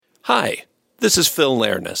Hi, this is Phil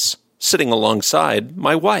Lairness, sitting alongside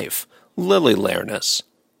my wife, Lily Lairness.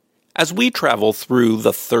 As we travel through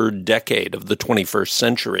the third decade of the 21st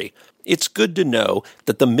century, it's good to know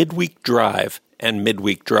that the Midweek Drive and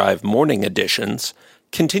Midweek Drive morning editions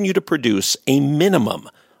continue to produce a minimum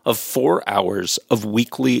of 4 hours of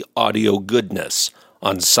weekly audio goodness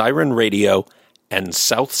on Siren Radio and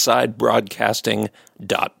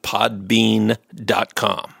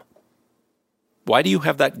southsidebroadcasting.podbean.com. Why do you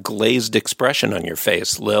have that glazed expression on your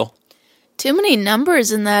face, Lil? Too many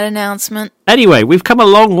numbers in that announcement. Anyway, we've come a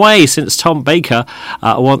long way since Tom Baker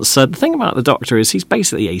once said, the thing about the Doctor is he's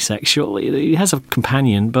basically asexual. He has a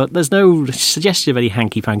companion, but there's no suggestion of any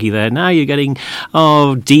hanky-panky there. Now you're getting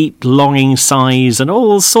deep, longing sighs and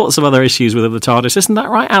all sorts of other issues within the TARDIS. Isn't that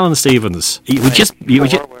right, Alan Stevens? You were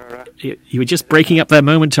just breaking up there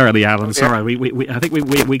momentarily, Alan. Okay. Sorry, I think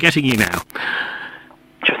we're getting you now.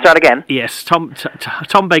 Shall I start again? Yes, Tom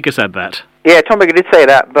Baker said that. Yeah, Tom Baker did say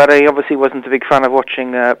that, but he obviously wasn't a big fan of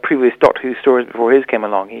watching previous Doctor Who stories before his came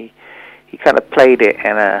along. He kind of played it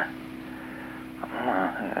in a...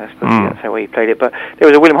 I suppose that's how he played it, but there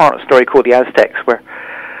was a William Hartnell story called The Aztecs, where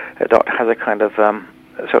the Doctor has a kind of a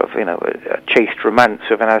chaste romance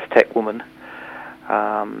with an Aztec woman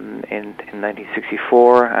in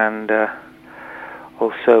 1964, and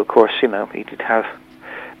also, of course, he did have...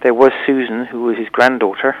 There was Susan, who was his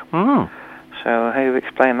granddaughter. So how do you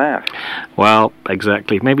explain that? Well,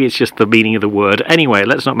 exactly. Maybe it's just the meaning of the word. Anyway,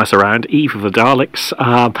 let's not mess around. Eve of the Daleks.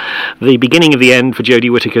 The beginning of the end for Jodie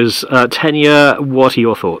Whittaker's tenure. What are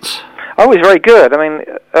your thoughts? Oh, it was very good. I mean,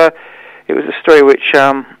 it was a story which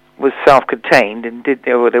was self-contained, and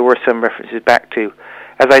there were some references back to...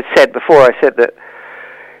 As I said before, I said that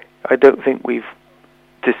I don't think we've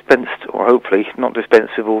dispensed, or hopefully not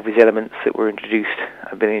dispensed, with all these elements that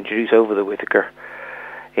have been introduced over the Whittaker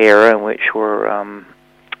era, in which were,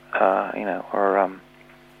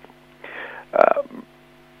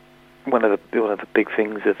 one of the big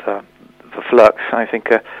things of the flux. I think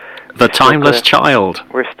the timeless child.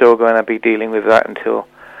 We're still going to be dealing with that until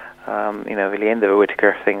the end of the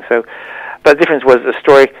Whittaker thing. So, but the difference was the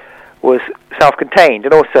story was self-contained,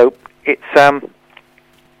 and also it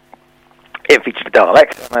featured the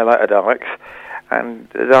Daleks, and I like the Daleks, and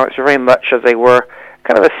the Daleks are very much as they were,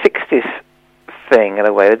 kind of a 60s thing in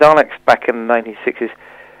a way. The Daleks back in the 1960s,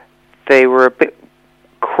 they were a bit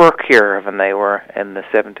quirkier than they were in the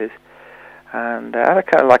 70s, and had a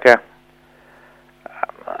kind of like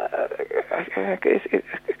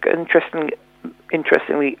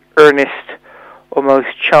interestingly earnest,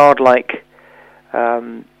 almost childlike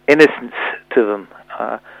innocence to them.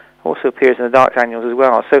 Also appears in the Dark Annuals as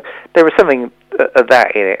well. So there was something of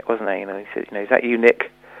that in it, wasn't there? He said, is that you,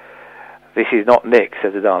 Nick? This is not Nick,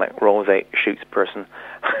 says the Dalek. Rolls 8, shoots person.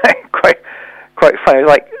 quite funny. It's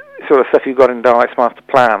like sort of stuff you got in Daleks Master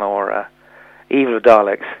Plan or Evil of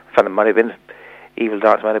Daleks. Evil of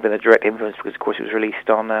Daleks might have been a direct influence because, of course, it was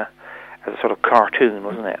released on as a sort of cartoon,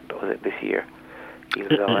 wasn't it? Was it this year?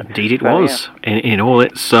 Indeed it was. Yeah. In all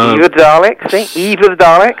its... Evil of the Daleks, Evil of the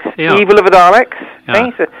Daleks, yeah. Evil of the Daleks,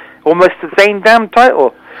 so almost the same damn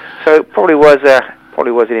title. So it probably was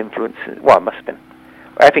an influence. Well, it must have been.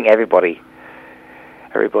 I think everybody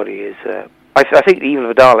is... I think the Evil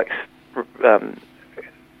of the Daleks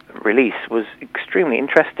release was extremely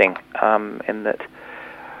interesting in that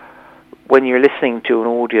when you're listening to an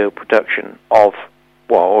audio production or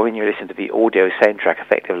when you're listening to the audio soundtrack,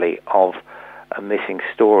 effectively, of a missing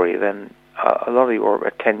story, then a lot of your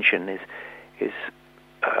attention your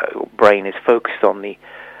brain is focused on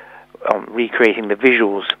recreating the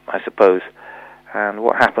visuals, I suppose. And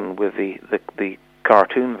what happened with the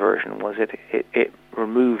cartoon version was it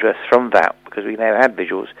removed us from that, because we now had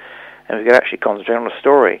visuals and we could actually concentrate on the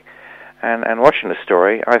story. And watching the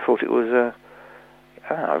story, I thought it was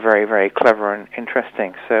very, very clever and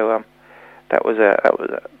interesting. So that was a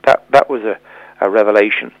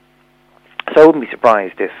revelation. So I wouldn't be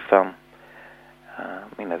surprised if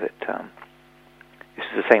this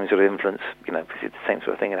is the same sort of influence. This is the same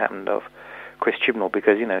sort of thing that happened of Chris Chibnall,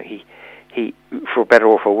 because he, for better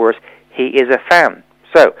or for worse, he is a fan.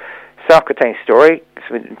 So, self-contained story,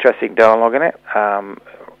 some interesting dialogue in it,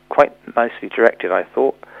 quite nicely directed, I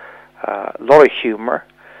thought. A lot of humour.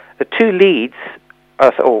 The two leads,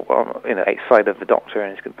 outside of the Doctor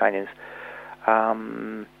and his companions,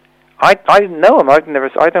 I didn't know them. I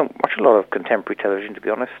don't watch a lot of contemporary television, to be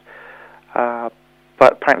honest.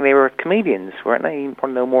 But apparently they were comedians, weren't they? You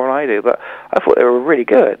probably know more than I do. But I thought they were really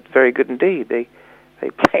good, very good indeed. They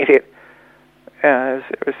played it. It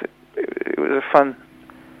was a fun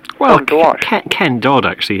Well, fun to watch. Ken Dodd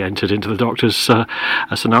actually entered into the Doctor's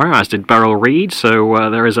scenario, as did Beryl Reid, so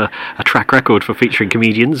there is a track record for featuring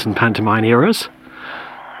comedians and pantomime eras.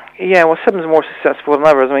 Yeah, well, some's more successful than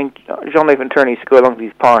others. I mean, John Nathan Turner used to go along to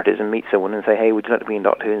these parties and meet someone and say, hey, would you like to be in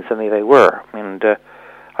Doctor Who? And suddenly they were. And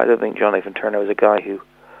I don't think John Nathan Turner was a guy who...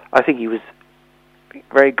 I think he was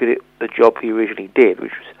very good at the job he originally did,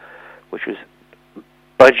 which was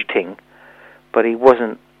budgeting, but he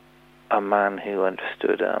wasn't a man who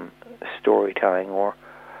understood storytelling or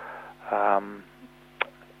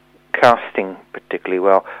casting particularly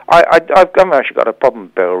well. I've actually got a problem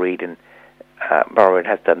with Beryl Reid, and Beryl Reid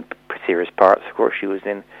has done serious parts. Of course, she was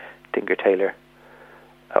in Tinker Tailor.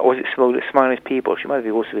 Or was it Smiley's People? She might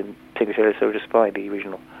have also been Tinker Tailor Soldier Spy, the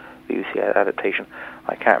original BBC adaptation.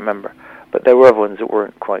 I can't remember. But there were other ones that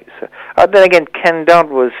weren't quite so... then again, Ken Dodd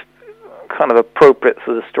was kind of appropriate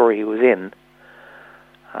for the story he was in.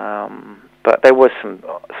 But there was some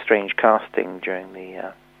strange casting during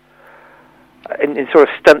the... in sort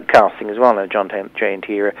of stunt casting as well, in John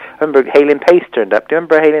J&T era. I remember Halen Pace turned up. Do you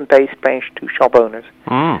remember Halen Pace playing two shop owners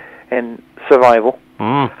in Survival?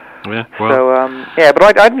 Yeah, well. So, but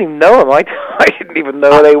I didn't even know them. I didn't even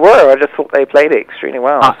know who they were. I just thought they played it extremely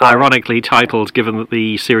well. Ironically titled, given that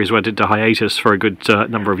the series went into hiatus for a good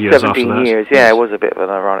number of years after that. 17 years, yeah, it was a bit of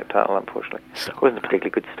an ironic title, unfortunately. So. It wasn't a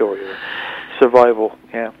particularly good story. Survival,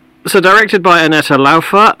 yeah. So directed by Annetta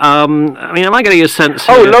Laufer. I mean, am I getting a sense...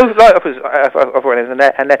 Oh, Annetta Laufer.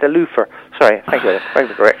 Sorry, thank you for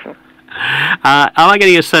the correction. Am I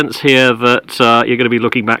getting a sense here that you're going to be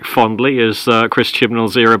looking back fondly as Chris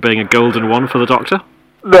Chibnall's era being a golden one for the Doctor?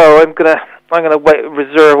 No, I'm gonna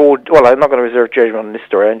reserve all. Well, I'm not going to reserve judgment on this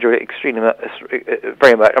story. I enjoyed it extremely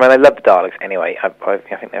very much. I mean, I love the Daleks anyway. I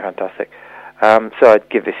think they're fantastic. So I'd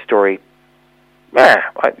give this story.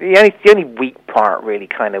 The only weak part really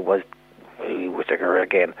kind of was Whittaker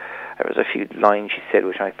again. There was a few lines she said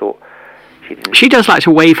which I thought. She does like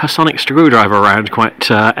to wave her sonic screwdriver around quite...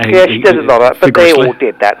 yeah, she does a lot of that, but they all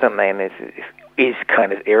did that, don't they? And it is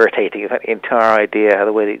kind of irritating. In fact, the entire idea, how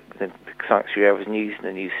the way the sonic screwdriver was used in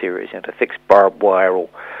the new series, to fix barbed wire or,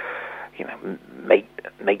 make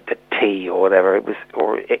the tea or whatever. It was,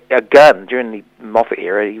 or a gun. During the Moffat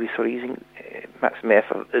era, he was sort of using Matt Smith,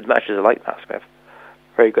 as much as I like Matt Smith.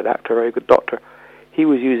 Very good actor, very good Doctor. He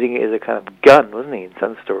was using it as a kind of gun, wasn't he, in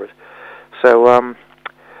some stories? So,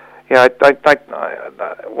 yeah,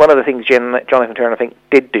 one of the things Jonathan Turner, I think,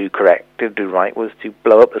 did do right, was to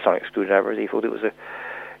blow up the sonic screwdriver. He thought it was a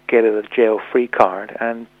get-out-of-jail-free card,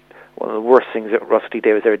 and one of the worst things that Russell T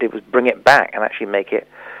Davies ever did was bring it back and actually make it,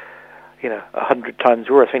 100 times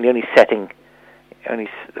worse. I think the only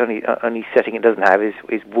setting it doesn't have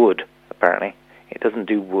is wood. Apparently, it doesn't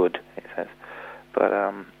do wood. It says, but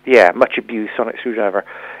much abused sonic screwdriver.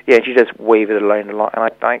 Yeah, she does wave it around a lot, and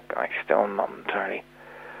I still not entirely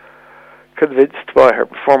convinced by her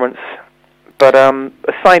performance, but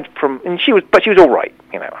aside from, she was all right.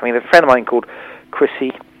 I mean, a friend of mine called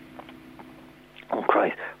Chrissy. Oh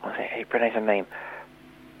Christ, how do you pronounce her name?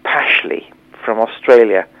 Pashley from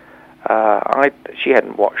Australia. She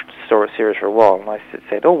hadn't watched the series for a while, and I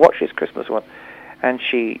said, "Oh, watch this Christmas one," and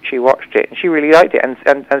she watched it, and she really liked it, and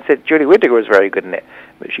said Jodie Whittaker was very good in it,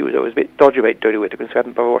 but she was always a bit dodgy about Jodie Whittaker, so I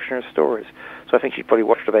hadn't bothered watching her stories. So I think she probably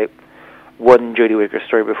watched about one Jodie Whittaker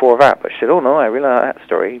story before that, but she said, "Oh no, I really like that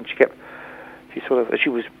story." And as she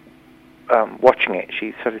was watching it,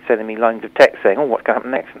 she started sending me lines of text saying, "Oh, what's going to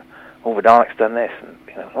happen next?" And, "Oh, the Daleks done this," and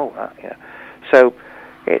that. So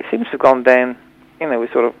it seems to have gone down. We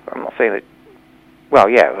sort of. I'm not saying that. Well,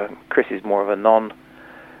 yeah, Chris is more of a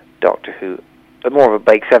non-Doctor Who, more of a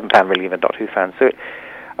Bake 7-pan really than a Doctor Who fan. So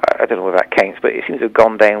I don't know whether that counts, but it seems to have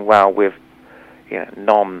gone down well with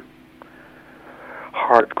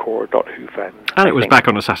hardcore Doctor Who fans. And it was back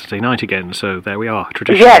on a Saturday night again, so there we are.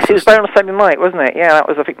 Yes, it was back on a Saturday night, wasn't it? Yeah, that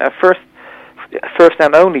was, I think, the first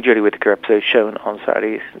and only Jodie Whittaker episode shown on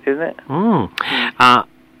Saturdays, isn't it?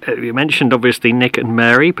 You mentioned, obviously, Nick and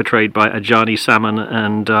Mary, portrayed by Ajani Salmon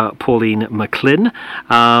and Pauline McLynn.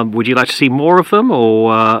 Would you like to see more of them,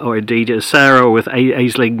 or indeed Sarah with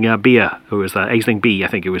Aisling Bea, who was that? Aisling B, I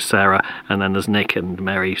think it was Sarah, and then there's Nick and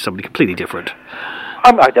Mary, somebody completely different.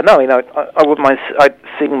 I don't know. I wouldn't mind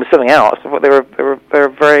seeing them with something else. I thought they were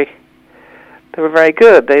very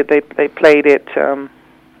good. They played it.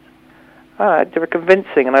 They were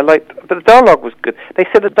convincing, and I liked. But the dialogue was good. They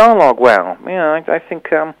said the dialogue well. Yeah, I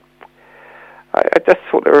think. I just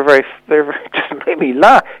thought they were just made me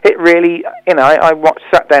laugh. It really, I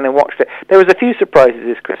sat down and watched it. There was a few surprises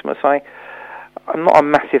this Christmas. I'm not a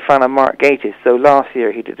massive fan of Mark Gatiss, so last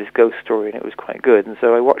year he did this ghost story and it was quite good, and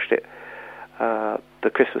so I watched it. The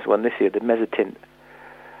Christmas one this year, the Mezzotint,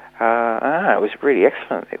 It was really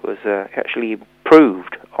excellent. It was actually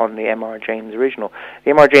improved on the M.R. James original.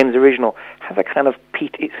 The M.R. James original has a kind of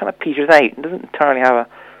it kind of peters out and doesn't entirely have a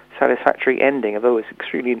satisfactory ending, although it's an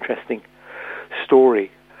extremely interesting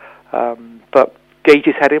story. But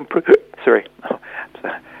Gages had improved.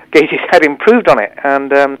 Gages had improved on it,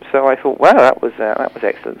 and so I thought, wow, that was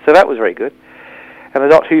excellent. So that was very good. And the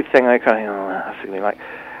Doctor Who thing, I kind of, that's really like,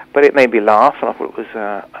 but it made me laugh, and I thought it was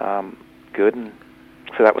good, and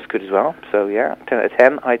so that was good as well. So yeah, 10 out of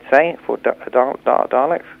 10, I'd say, for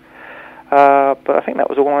Daleks. But I think that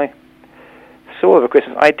was all I saw over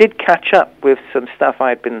Christmas. I did catch up with some stuff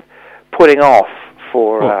I'd been putting off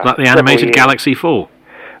for. Like the animated Galaxy 4?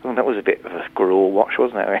 Well, that was a bit of a gruel watch,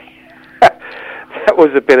 wasn't it? That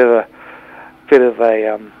was a bit of a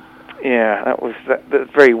that was the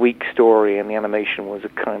very weak story, and the animation was a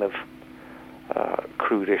kind of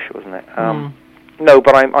crudish, wasn't it? No,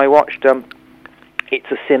 but I watched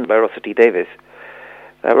It's a Sin by Russell T Davies.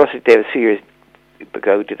 Russell T Davies a few years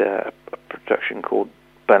ago did a production called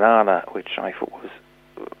Banana, which I thought was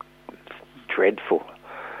dreadful.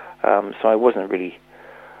 So I wasn't really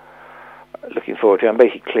looking forward to it. I'm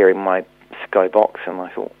basically clearing my Skybox, and I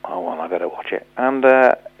thought, oh well, I better watch it. And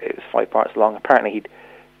it was 5 parts long. Apparently he'd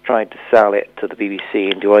tried to sell it to the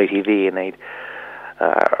BBC and to ITV, and they'd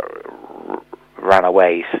ran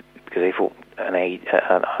away because they thought a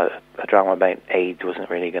drama about AIDS wasn't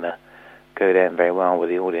really going to go down very well with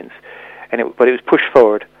the audience. But it was pushed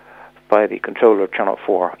forward by the controller of Channel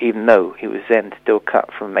 4, even though it was then still cut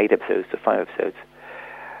from 8 episodes to 5 episodes.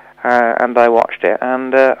 And I watched it,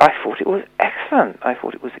 and I thought it was excellent. I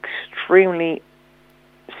thought it was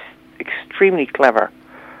extremely clever,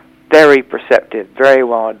 very perceptive, very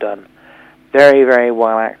well done, very, very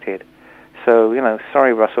well acted. So,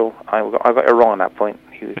 sorry, Russell, I got it wrong on that point.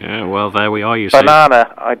 Yeah, well, there we are, you see.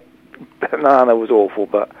 Banana was awful,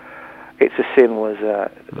 but It's a Sin was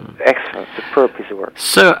excellent, superb piece of work.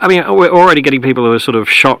 So, I mean, we're already getting people who are sort of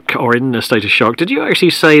shock or in a state of shock. Did you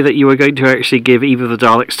actually say that you were going to actually give Eve of the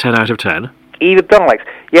Daleks 10 out of 10? Eve of the Daleks?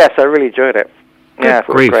 Yes, I really enjoyed it. Yeah, it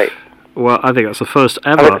was great. Well, I think that's the first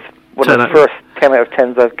ever. One of the first 10 out of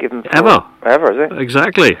 10s I've given. Ever, is it?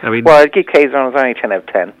 Exactly. I mean, well, I'd give Caves on only 10 out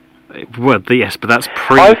of 10. Well, yes, but that's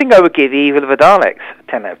pre... I think I would give Evil of the Daleks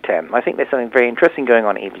 10 out of 10. I think there's something very interesting going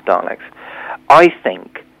on in Evil of the Daleks. I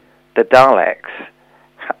think the Daleks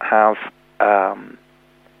have... I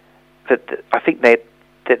think they're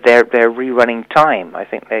rerunning time. I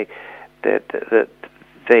think they've...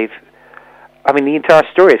 I mean, the entire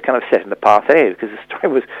story is kind of set in the past anyway, because the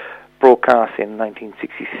story was broadcast in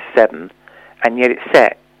 1967, and yet it's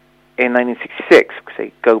set in 1966, because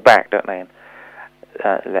they go back, don't they, and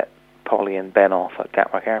let Polly and Ben off at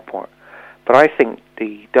Gatwick Airport. But I think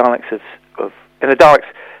the Daleks have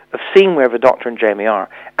seen where the Doctor and Jamie are,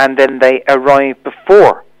 and then they arrive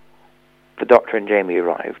before the Doctor and Jamie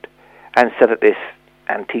arrived, and set at this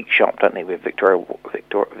antique shop, don't they, with Edward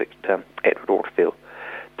Waterfield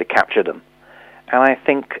to capture them. And I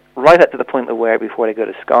think right up to the point of where, before they go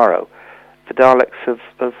to Skaro, the Daleks have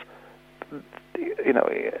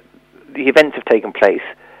the events have taken place.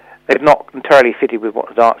 They've not entirely fitted with what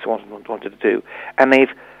the Daleks wanted to do, and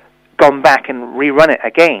they've gone back and rerun it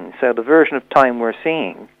again. So the version of time we're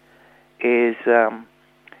seeing is,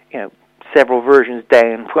 several versions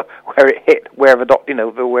down where it hit, where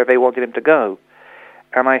they wanted him to go.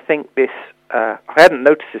 And I think this, I hadn't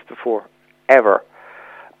noticed this before, ever,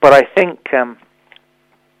 but I think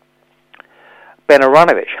Ben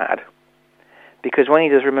Aronovich had, because when he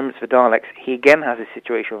does Remembrance of the Daleks, he again has a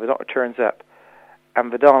situation where the Doctor turns up,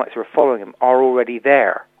 and the Daleks who are following him are already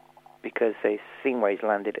there, because they've seen where he's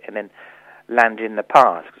landed, and then landed in the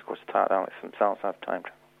past, because of course the Daleks themselves have time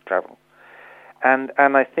travel. And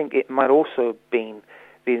I think it might also have been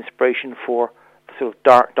the inspiration for the sort of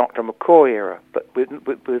dark Dr. McCoy era, but with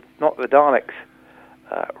not the Daleks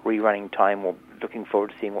rerunning time or looking forward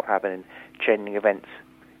to seeing what happened in changing events,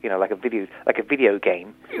 like a video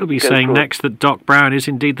game. You'll be saying next that Doc Brown is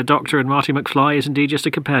indeed the Doctor and Marty McFly is indeed just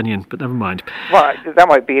a companion, but never mind. Well, that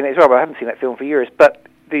might be in it as well, but I haven't seen that film for years. But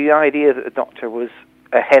the idea that the Doctor was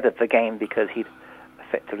ahead of the game because he'd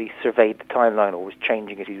effectively surveyed the timeline or was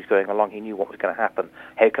changing as he was going along, he knew what was going to happen.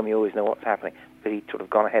 How come you always know what's happening? But he'd sort of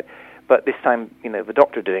gone ahead. But this time, the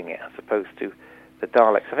Doctor doing it as opposed to the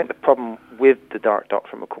Daleks. I think the problem with the Dark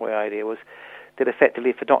Doctor McCoy idea was that effectively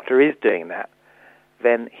if the Doctor is doing that,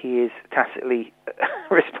 then he is tacitly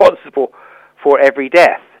responsible for every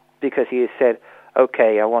death, because he has said,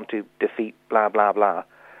 okay, I want to defeat blah, blah, blah,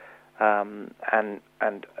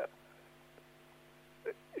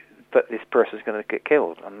 but this person's going to get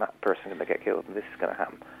killed, and that person's going to get killed, and this is going to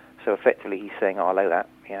happen. So effectively, he's saying, "I'll allow that.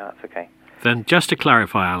 Yeah, that's okay." Then, just to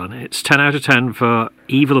clarify, Alan, it's 10 out of 10 for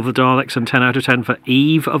Evil of the Daleks and 10 out of 10 for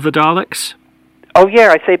Eve of the Daleks? Oh,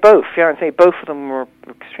 yeah, I'd say both. Yeah, I'd say both of them were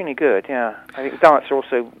extremely good, yeah. I think the Daleks are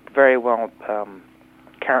also very well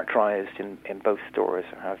characterized in both stories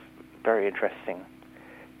and have very interesting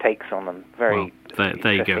takes on them. Very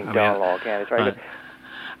there you go. Dialogue. Yeah, it's very good.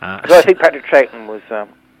 So I think Patrick Troughton was a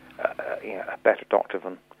better Doctor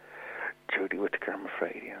than Jodie Whittaker, I'm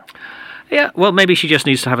afraid, yeah. Yeah, well, maybe she just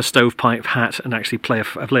needs to have a stovepipe hat and actually play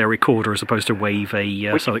a recorder as opposed to wave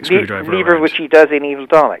a sonic screwdriver neither around. of which he does in Evil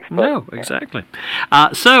Daleks. But, no, exactly.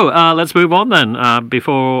 So let's move on then.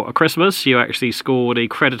 Before Christmas, you actually scored a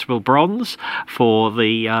creditable bronze for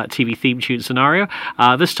the TV theme tune scenario.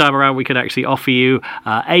 This time around, we could actually offer you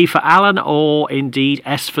A for Alan or indeed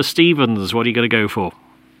S for Stevens. What are you going to go for?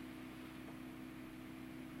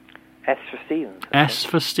 S for Stevens. S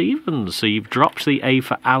for Stevens. So you've dropped the A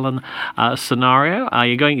for Alan scenario.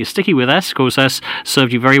 You're sticking with S. Of course, S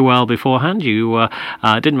served you very well beforehand. You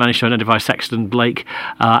didn't manage to identify Sexton Blake,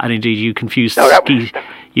 and indeed you confused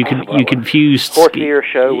You confused Horse Beer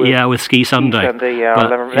show with Ski Sunday. I'll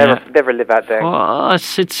never live that down. Well,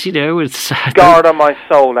 it's guard on my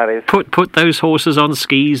soul, that is. Put those horses on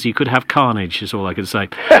skis. You could have carnage. Is all I can say.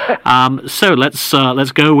 So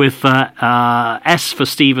let's go with S for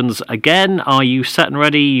Stevens again. Are you set and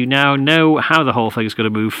ready? You now know how the whole thing is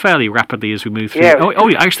going to move fairly rapidly as we move through. Yeah,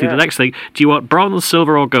 the next thing. Do you want bronze,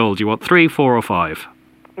 silver, or gold? Do you want 3, 4, or 5?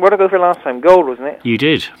 What did I go for last time? Gold, wasn't it? You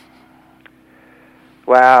did.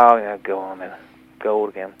 Wow, yeah, go on then. Gold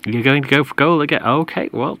again. You're going to go for gold again? Okay,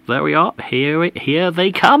 well, there we are. Here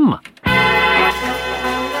they come.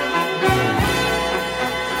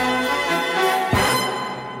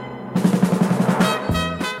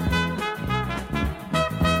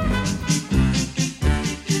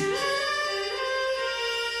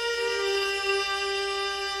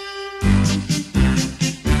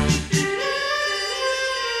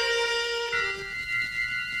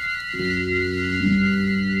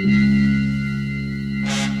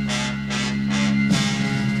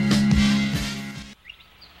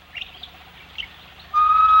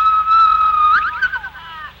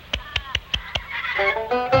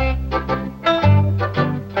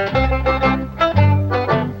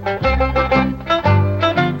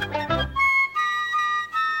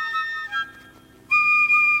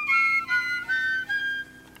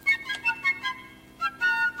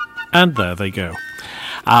 And there they go.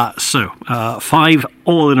 So, 5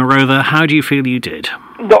 all in a row there. How do you feel you did?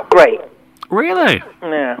 Not great. Really?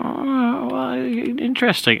 Yeah. Well,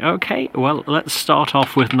 interesting. Okay, well, let's start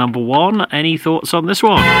off with number 1. Any thoughts on this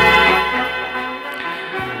one?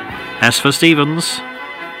 S for Stevens.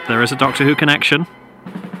 There is a Doctor Who connection.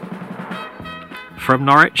 From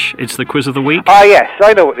Norwich, it's the quiz of the week. Ah, yes,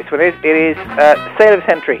 I know what this one is. It is Sail of the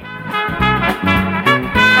Century.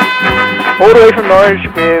 All the way from Norwich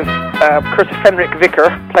with Curtis Fenric Vicar,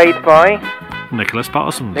 played by Nicholas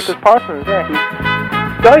Parsons. Nicholas Parsons, yeah.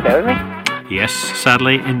 He's died now, hasn't he? Yes,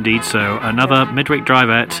 sadly, indeed so. Another midweek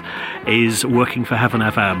drivette is working for Heaven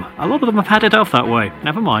FM. A lot of them have had it off that way.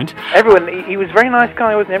 Never mind. He was a very nice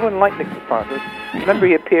guy, wasn't he? Everyone liked Nicholas Parsons. Remember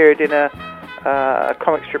he appeared in a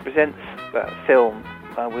Comic Strip Presents film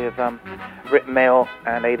with Rick Mail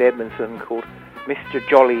and Ada Edmondson called Mr.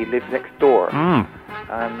 Jolly Lives Next Door.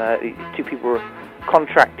 And these two people were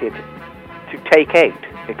contracted to take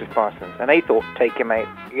out Nicholas Parsons, and they thought take him out,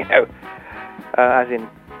 as in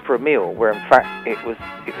for a meal, where in fact it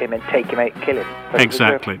meant take him out, kill him. But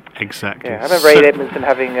exactly. Yeah, I remember Ada Edmondson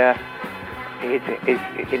having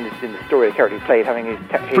in the story the character he played having his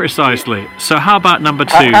precisely. So how about number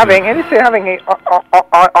 2? I've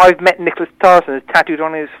met Nicholas Parsons tattooed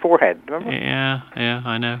on his forehead. Remember? Yeah,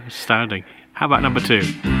 I know. Astounding. How about number 2?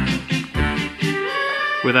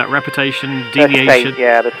 With that reputation, deviation.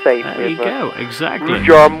 The state. There you go, exactly.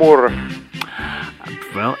 Roger Moore.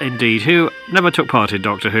 Well, indeed, who never took part in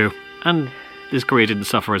Doctor Who, and his career didn't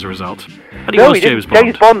suffer as a result. But he was James Bond.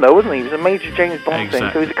 James Bond, though, wasn't he? He was a major James Bond exactly.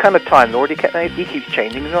 thing, so he's a kind of Time Lord. He keeps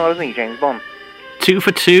changing as well, isn't he, James Bond? 2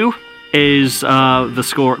 for 2 is the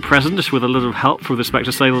score at present, with a little help from the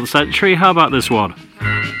Spectre Sail of the Century. How about this one?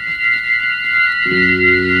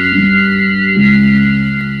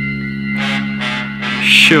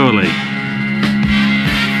 Surely.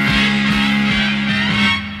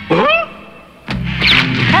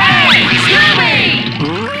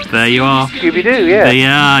 There you are. Scooby-Doo, yeah.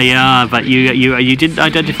 Yeah, but you didn't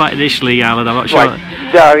identify it initially, Alan. I'm not sure. Right.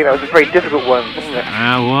 No, I think that was a very difficult one, wasn't it?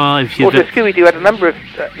 Well, if you... Also, Scooby-Doo had a number of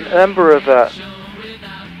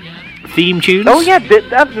theme tunes. Oh yeah,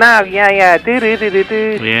 now, yeah. Do do do do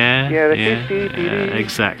do. Yeah,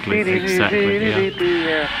 exactly.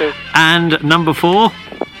 Yeah. So, And number 4,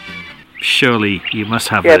 surely you must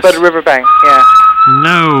have yeah, this. by the riverbank. Yeah.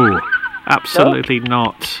 No, absolutely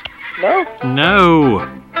not. No.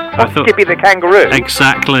 I thought Skippy the kangaroo.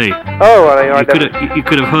 exactly. Oh, well, You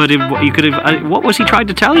could have heard him. You could have. What was he trying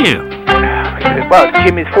to tell you? Well,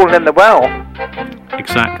 Jimmy's fallen in the well.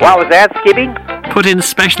 Exactly. What was that, Skippy? Put in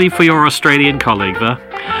specially for your Australian colleague there.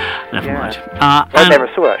 Never mind. I never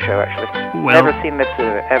saw that show, actually. Well, never seen an episode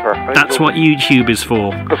of it, ever. That's what YouTube is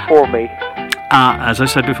for. Before me. As I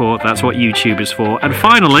said before, that's what YouTube is for. And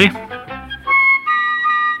finally...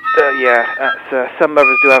 that's, some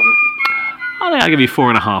mothers do have them. I think I'll give you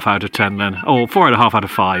 4.5 out of 10 then. Or 4.5 out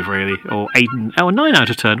of 5, really. Or 9 out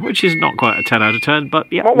of 10, which is not quite a 10 out of 10, but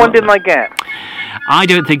yeah. What one didn't I get? I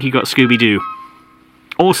don't think you got Scooby-Doo.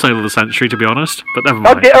 Or Sale of the Century, to be honest, but never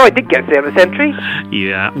mind. I did get Sale of the Century.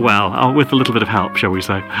 Yeah, well, with a little bit of help, shall we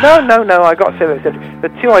say. No, I got Sale of the Century. The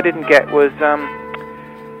 2 I didn't get was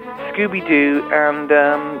Scooby-Doo and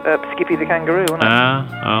Skippy the Kangaroo, wasn't it?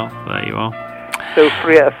 There you are. So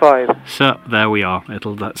 3 out of 5. So there we are.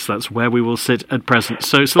 That's where we will sit at present.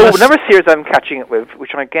 So another series I'm catching up with,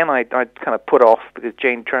 which again I kind of put off because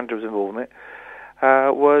Jane Tranter was involved in it,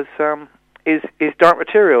 is Dark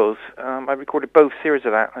Materials. I recorded both series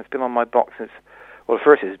of that. It's been on my box since, well, the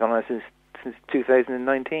first has been on it since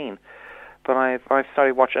 2019. But I've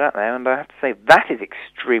started watching that now, and I have to say that is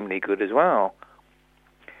extremely good as well.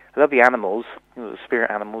 I love the animals, the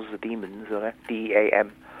spirit animals, the demons,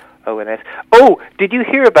 DAMONS. Oh, did you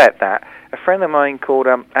hear about that? A friend of mine called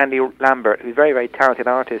Andy Lambert, who's a very, very talented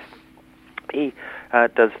artist, he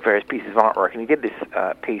does various pieces of artwork, and he did this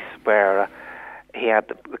piece where he had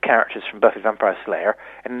the characters from Buffy the Vampire Slayer,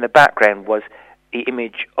 and in the background was the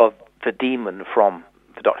image of the demon from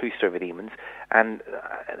the Doctor Who story of the demons, and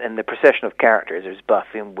the procession of characters, there's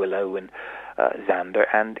Buffy and Willow and Xander,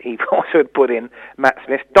 and he also put in Matt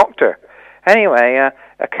Smith's Doctor. Anyway,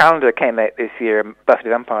 a calendar came out this year, Buffy the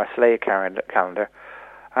Vampire Slayer calendar,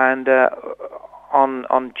 and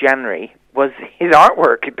on January was his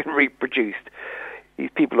artwork had been reproduced. These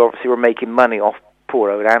people obviously were making money off poor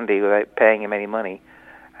old Andy without paying him any money,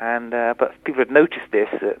 and but people had noticed this,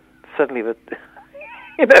 suddenly the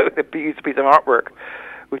they used a piece of artwork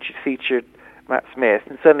which featured Matt Smith,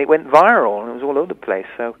 and suddenly it went viral, and it was all over the place.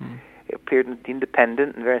 So it appeared in The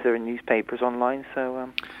Independent and various other newspapers online. So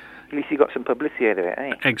at least you got some publicity out of it,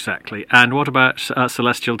 eh? Exactly. And what about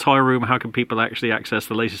Celestial Toy Room? How can people actually access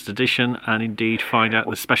the latest edition and indeed find out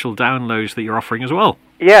the special downloads that you're offering as well?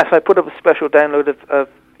 Yes, I put up a special download of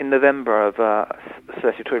in November of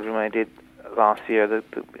Celestial Toy Room I did last year.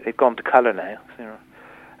 They've gone to colour now, so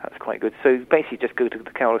that's quite good. So basically just go to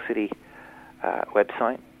the Calder City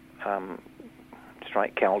website, just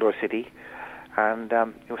write Calder City, and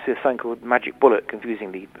you'll see a sign called Magic Bullet,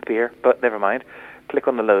 confusingly appear, but never mind. Click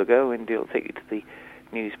on the logo and it'll take you to the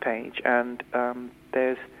news page, and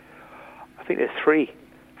there's 3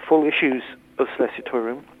 full issues of Celestial Toy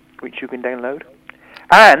Room which you can download,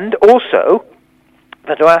 and also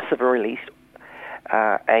the last have released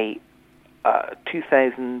a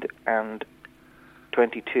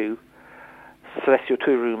 2022 Celestial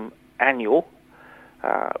Toy Room annual,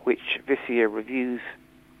 which this year reviews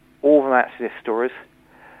all the Matt Smith stories,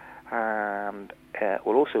 and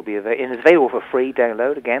will also be available for free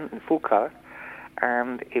download, again in full colour,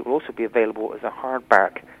 and it will also be available as a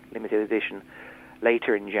hardback limited edition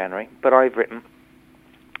later in January. But I've written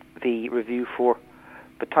the review for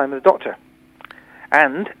The Time of the Doctor,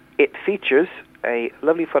 and it features a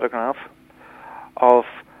lovely photograph of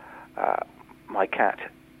my cat,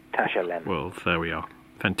 Tasha Lem. Well, there we are.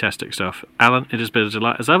 Fantastic stuff. Alan, it has been a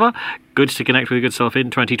delight as ever. Good to connect with your good self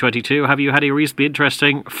in 2022. Have you had a reasonably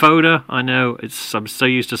interesting photo? I know, I'm so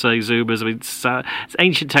used to saying Zoomers. I mean, it's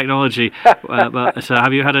ancient technology. But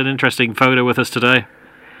have you had an interesting photo with us today?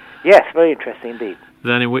 Yes, very interesting indeed.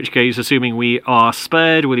 Then in which case, assuming we are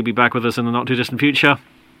spared, will you be back with us in the not-too-distant future?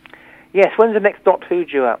 Yes, when's the next Doctor Who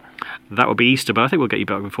due out? That will be Easter, but I think we'll get you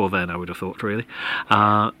back before then, I would have thought, really.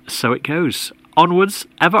 So it goes. Onwards,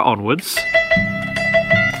 ever onwards.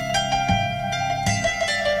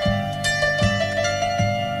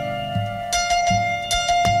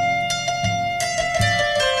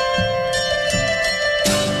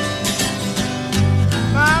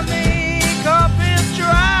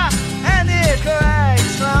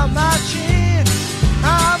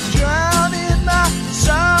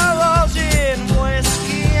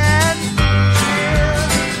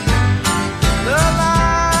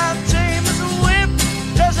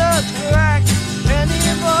 Crack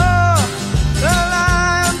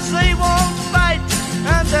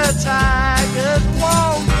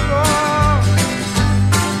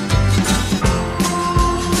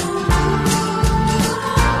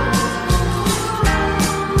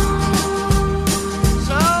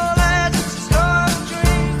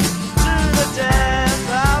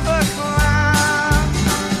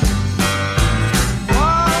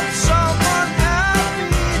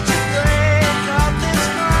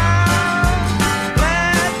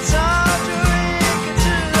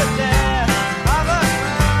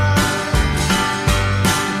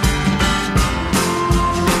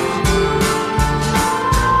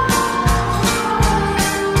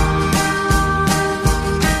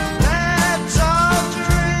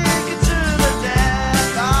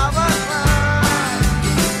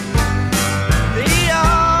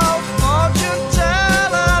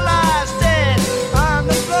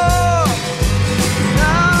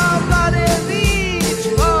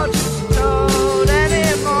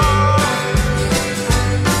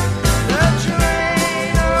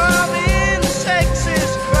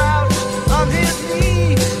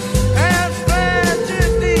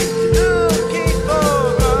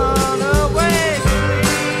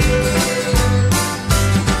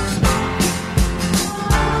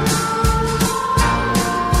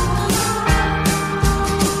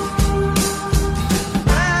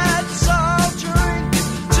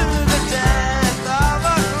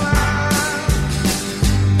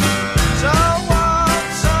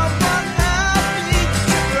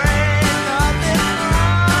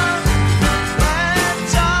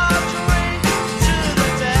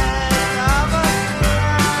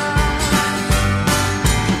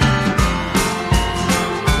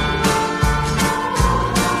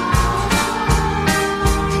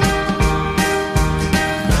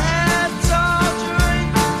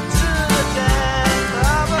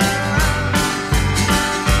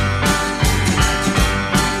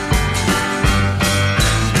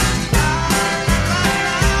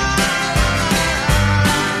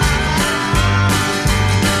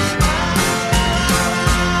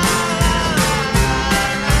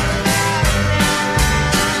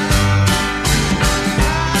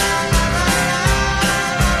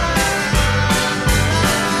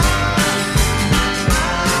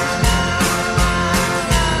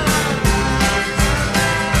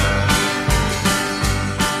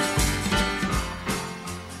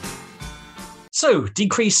So,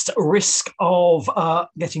 decreased risk of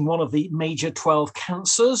getting one of the major 12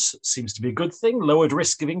 cancers seems to be a good thing. Lowered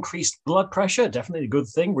risk of increased blood pressure, definitely a good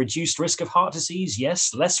thing. Reduced risk of heart disease,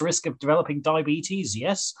 yes. Less risk of developing diabetes,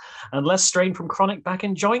 yes. And less strain from chronic back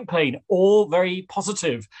and joint pain, all very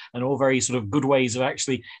positive and all very sort of good ways of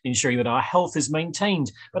actually ensuring that our health is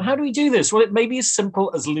maintained. But how do we do this? Well, it may be as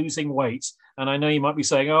simple as losing weight. And I know you might be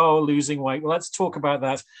saying, oh, losing weight. Well, let's talk about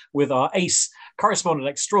that with our ace correspondent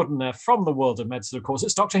extraordinaire from the world of medicine, of course.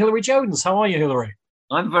 It's Dr. Hilary Jones. How are you, Hilary?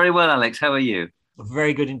 I'm very well, Alex. How are you?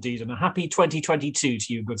 Very good indeed. And a happy 2022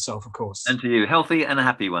 to you, good self, of course. And to you. Healthy and a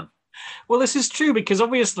happy one. Well, this is true because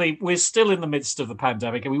obviously we're still in the midst of the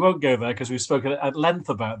pandemic and we won't go there because we've spoken at length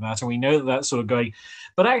about that and we know that that's sort of going.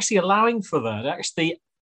 But actually allowing for that, actually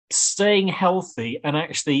staying healthy and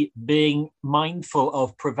actually being mindful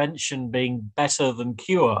of prevention being better than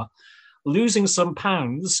cure, losing some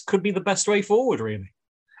pounds could be the best way forward, really.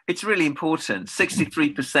 It's really important.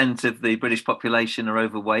 63% of the British population are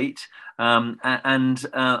overweight. And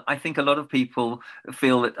I think a lot of people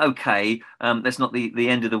feel that, okay, that's not the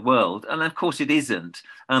end of the world. And of course it isn't.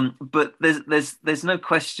 But there's no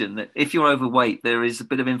question that if you're overweight, there is a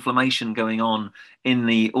bit of inflammation going on in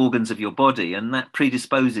the organs of your body. And that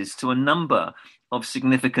predisposes to a number of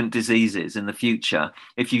significant diseases in the future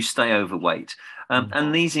if you stay overweight.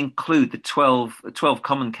 And these include the 12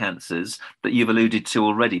 common cancers that you've alluded to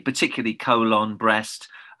already, particularly colon, breast,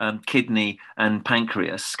 kidney and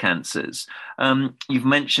pancreas cancers. You've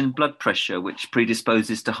mentioned blood pressure, which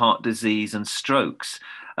predisposes to heart disease and strokes.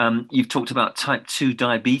 You've talked about type 2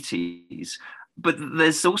 diabetes. But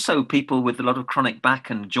there's also people with a lot of chronic back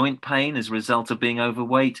and joint pain as a result of being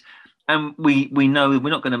overweight. And we know we're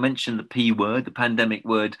not going to mention the P word, the pandemic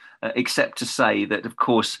word, except to say that, of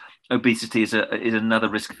course, obesity is another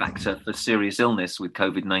risk factor for serious illness with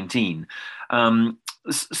COVID-19.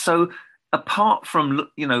 So apart from,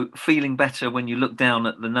 feeling better when you look down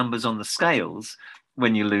at the numbers on the scales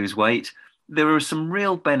when you lose weight, there are some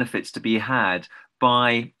real benefits to be had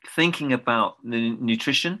by thinking about the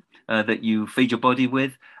nutrition that you feed your body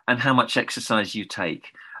with and how much exercise you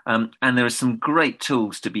take. And there are some great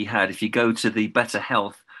tools to be had if you go to the Better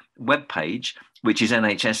Health webpage, which is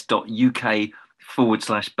nhs.uk/Better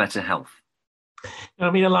Health. I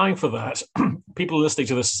mean, allowing for that, people listening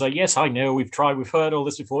to this say, yes, I know, we've heard all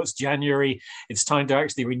this before, it's January, it's time to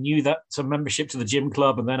actually renew that some membership to the gym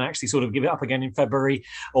club and then actually sort of give it up again in February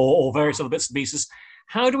or various other bits and pieces.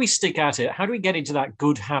 How do we stick at it? How do we get into that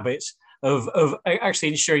good habit of actually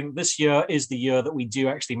ensuring this year is the year that we do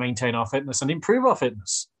actually maintain our fitness and improve our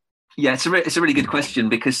fitness? Yeah, it's a really good question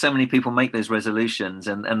because so many people make those resolutions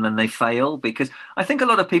and then they fail because I think a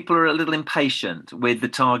lot of people are a little impatient with the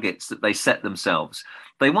targets that they set themselves.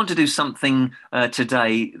 They want to do something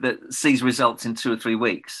today that sees results in 2 or 3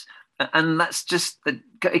 weeks. And that's just,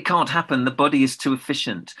 it can't happen. The body is too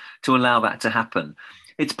efficient to allow that to happen.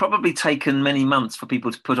 It's probably taken many months for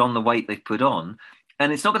people to put on the weight they've put on.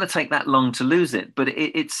 And it's not going to take that long to lose it, but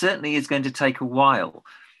it certainly is going to take a while.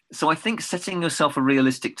 So I think setting yourself a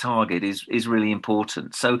realistic target is really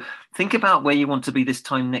important. So think about where you want to be this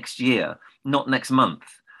time next year, not next month.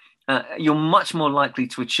 You're much more likely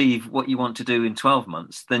to achieve what you want to do in 12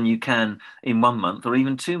 months than you can in 1 month or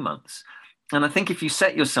even 2 months. And I think if you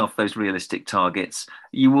set yourself those realistic targets,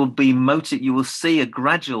 you will be motivated. You will see a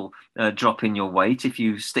gradual drop in your weight if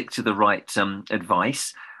you stick to the right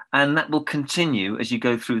advice. And that will continue as you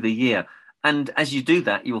go through the year. And as you do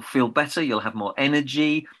that, you'll feel better. You'll have more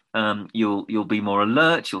energy. You'll be more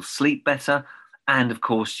alert. You'll sleep better. And of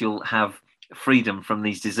course, you'll have freedom from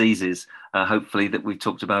these diseases, hopefully, that we've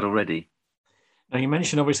talked about already. Now, you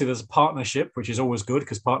mentioned, obviously, there's a partnership, which is always good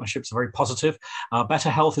because partnerships are very positive. Better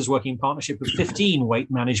Health is working in partnership with 15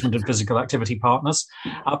 weight management and physical activity partners.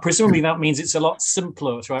 Presumably, that means it's a lot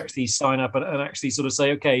simpler to actually sign up and actually sort of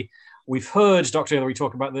say, OK, we've heard Dr. Hilary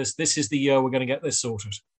talk about this. This is the year we're going to get this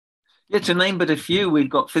sorted. Yeah, to name but a few, we've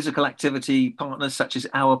got physical activity partners such as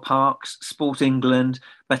Our Parks, Sport England,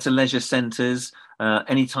 Better Leisure Centres,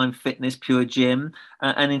 Anytime Fitness, Pure Gym.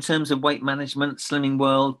 And in terms of weight management, Slimming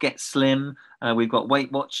World, Get Slim, we've got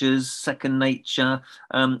Weight Watchers, Second Nature,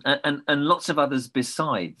 and lots of others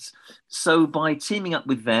besides. So by teaming up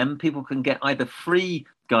with them, people can get either free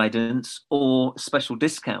guidance or special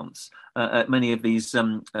discounts at many of these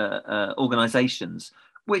organisations,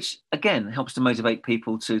 which, again, helps to motivate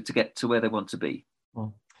people to get to where they want to be.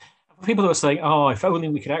 Well, people who are saying, oh, if only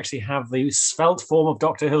we could actually have the svelte form of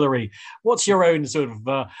Dr. Hilary. What's your own sort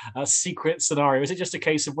of secret scenario? Is it just a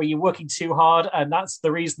case of where you're working too hard and that's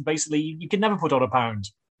the reason, basically, you can never put on a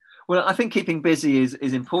pound? Well, I think keeping busy is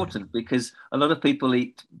important because a lot of people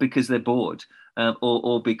eat because they're bored.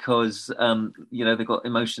 or because they've got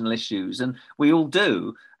emotional issues, and we all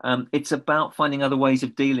do. It's about finding other ways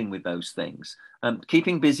of dealing with those things.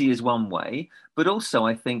 Keeping busy is one way, but also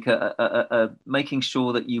I think making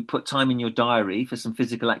sure that you put time in your diary for some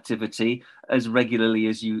physical activity as regularly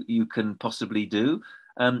as you can possibly do.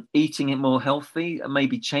 Eating it more healthy,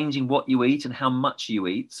 maybe changing what you eat and how much you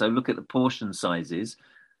eat. So look at the portion sizes.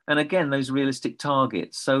 And again, those realistic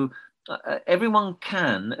targets. So everyone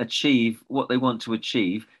can achieve what they want to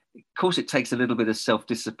achieve. Of course, it takes a little bit of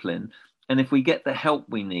self-discipline. And if we get the help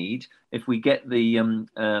we need, if we get the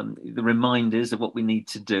reminders of what we need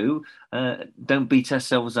to do, don't beat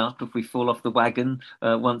ourselves up if we fall off the wagon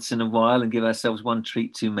once in a while and give ourselves one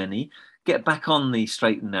treat too many. Get back on the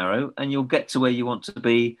straight and narrow, and you'll get to where you want to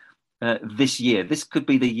be this year. This could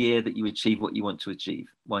be the year that you achieve what you want to achieve.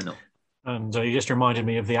 Why not? And you just reminded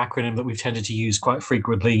me of the acronym that we've tended to use quite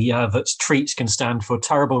frequently, that TREAT can stand for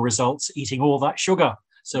terrible results, eating all that sugar.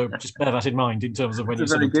 So just bear that in mind in terms of when you're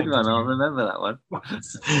It's a very good one. I'll remember that one.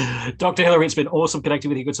 Dr. Hillary, it's been awesome connecting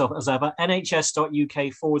with you, good self, as ever.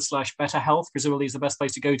 nhs.uk/better health presumably is the best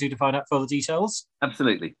place to go to find out further details.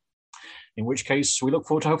 Absolutely. In which case, we look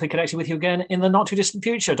forward to hopefully connecting with you again in the not too distant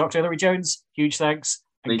future. Dr. Hillary Jones, huge thanks.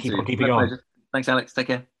 And keep on keeping on. Pleasure. Thanks, Alex. Take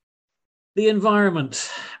care. The environment,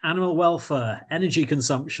 animal welfare, energy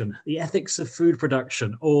consumption, the ethics of food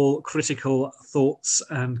production, all critical thoughts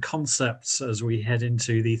and concepts as we head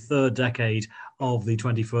into the third decade of the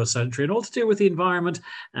 21st century, and all to do with the environment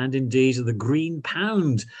and indeed the green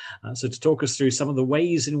pound. So to talk us through some of the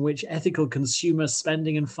ways in which ethical consumer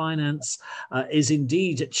spending and finance is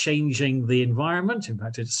indeed changing the environment. In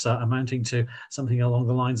fact, it's amounting to something along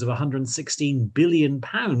the lines of £116 billion.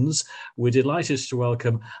 We're delighted to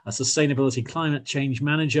welcome a sustainability climate change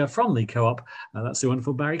manager from the Co-op. That's the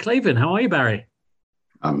wonderful Barry Clavin. How are you, Barry?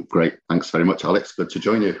 Great. Thanks very much, Alex. Good to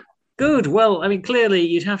join you. Good. Well, I mean, clearly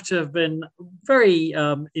you'd have to have been very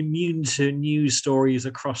immune to news stories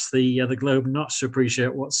across the globe not to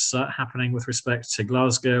appreciate what's happening with respect to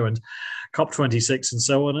Glasgow and COP26 and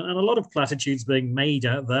so on, and a lot of platitudes being made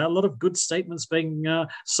out there, a lot of good statements being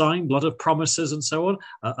signed, a lot of promises and so on,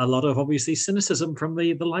 a lot of obviously cynicism from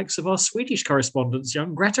the likes of our Swedish correspondent,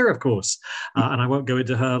 young Greta, of course, and I won't go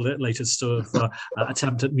into her latest sort of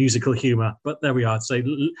attempt at musical humour, but there we are. So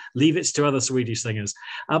leave it to other Swedish singers.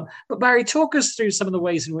 But Barry, talk us through some of the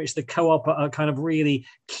ways in which the Co-op are kind of really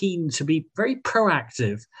keen to be very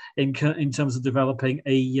proactive in terms of developing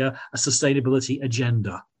a sustainability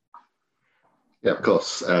agenda. Yeah, of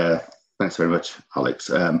course. Thanks very much, Alex.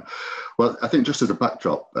 Well, I think just as a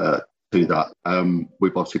backdrop to that,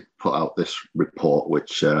 we've obviously put out this report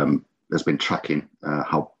which has been tracking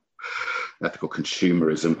how ethical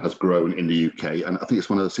consumerism has grown in the UK, and I think it's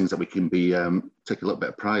one of those things that we can be take a little bit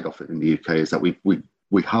of pride off it in the UK, is that we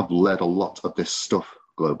have led a lot of this stuff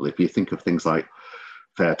globally. If you think of things like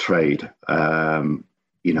fair trade,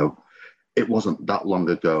 it wasn't that long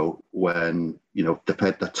ago when,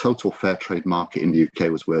 the total fair trade market in the UK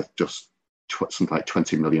was worth just something like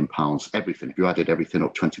 £20 million. Everything, if you added everything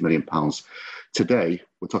up, £20 million. Today,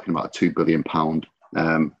 we're talking about a £2 billion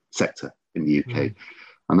sector in the UK.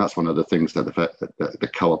 And that's one of the things that the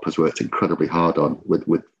Co-op has worked incredibly hard on with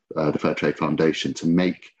the Fair Trade Foundation, to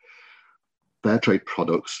make fair trade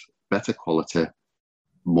products better quality,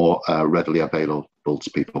 more readily available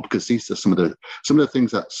to people, because these are some of the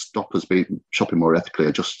things that stop us shopping more ethically,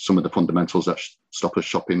 are just some of the fundamentals that stop us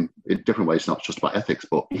shopping in different ways. Not just about ethics,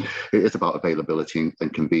 but it is about availability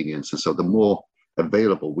and convenience. And so the more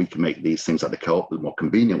available we can make these things at the Co-op, the more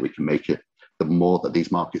convenient we can make it, the more that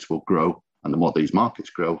these markets will grow. And the more these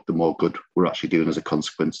markets grow, the more good we're actually doing as a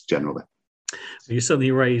consequence generally. You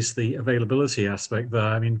certainly raised the availability aspect there.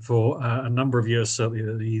 I mean, for a number of years,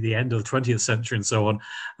 certainly the end of the 20th century and so on,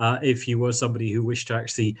 if you were somebody who wished to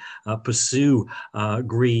actually pursue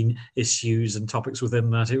green issues and topics within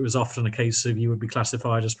that, it was often a case of you would be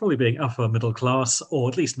classified as probably being upper middle class, or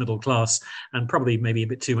at least middle class, and probably maybe a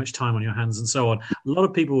bit too much time on your hands and so on. A lot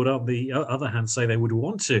of people would, on the other hand, say they would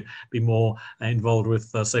want to be more involved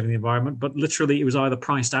with saving the environment, but literally it was either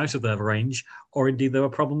priced out of their range, or indeed there were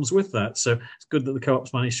problems with that. So it's good that the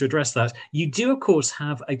Co-op's managed to address that. You do, of course,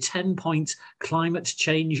 have a 10-point climate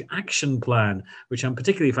change action plan, which I'm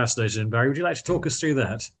particularly fascinated in. Barry, would you like to talk us through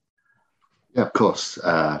that? Yeah, of course,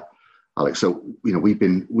 Alex. So, we've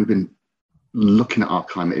been looking at our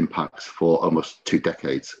climate impacts for almost 2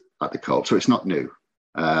 decades at the Co-op, so it's not new.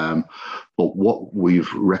 But what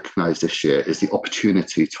we've recognised this year is the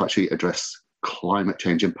opportunity to actually address climate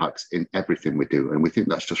change impacts in everything we do. And we think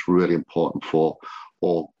that's just really important for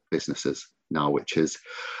all businesses now, which is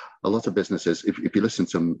a lot of businesses, if you listen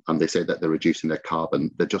to them and they say that they're reducing their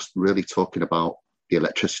carbon, they're just really talking about the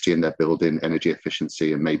electricity in their building, energy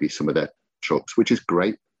efficiency, and maybe some of their trucks, which is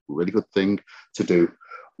great, really good thing to do.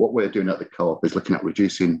 What we're doing at the Co-op is looking at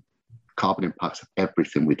reducing carbon impacts of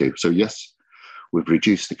everything we do. So yes, we've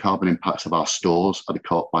reduced the carbon impacts of our stores at the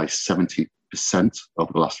Co-op by 70%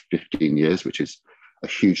 over the last 15 years, which is a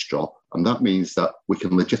huge drop. And that means that we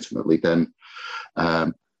can legitimately then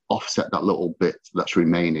offset that little bit that's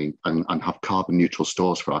remaining and have carbon neutral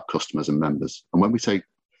stores for our customers and members. And when we say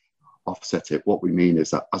offset it, what we mean is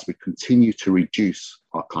that as we continue to reduce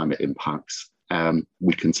our climate impacts,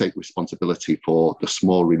 we can take responsibility for the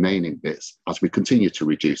small remaining bits as we continue to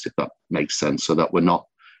reduce, if that makes sense, so that we're not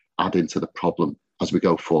adding to the problem as we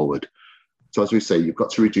go forward. So as we say, you've got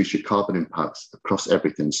to reduce your carbon impacts across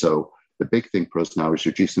everything. So the big thing for us now is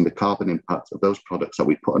reducing the carbon impact of those products that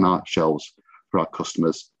we put on our shelves for our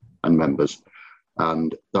customers and members.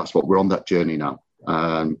 And that's what we're on that journey now.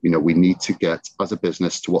 We need to get as a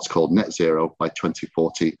business to what's called net zero by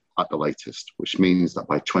 2040 at the latest, which means that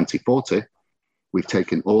by 2040, we've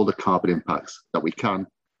taken all the carbon impacts that we can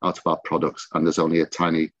out of our products, and there's only a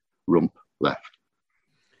tiny rump left.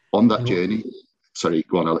 On that journey, sorry,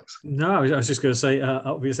 go on, Alex. No, I was just going to say,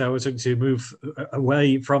 obviously, I was looking to move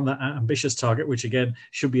away from that ambitious target, which again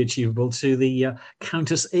should be achievable, to the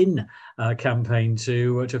Count Us In campaign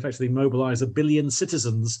to effectively mobilise 1 billion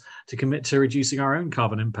citizens to commit to reducing our own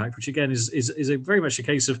carbon impact, which again is a very much a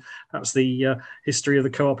case of perhaps the history of the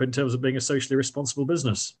Co-op in terms of being a socially responsible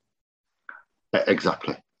business.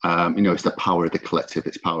 Exactly. It's the power of the collective,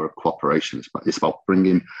 it's power of cooperation. It's about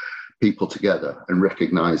bringing people together and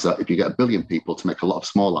recognise that if you get 1 billion people to make a lot of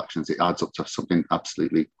small actions, it adds up to something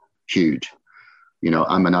absolutely huge.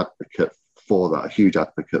 I'm an advocate for that, a huge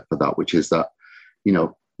advocate for that, which is that,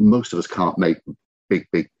 most of us can't make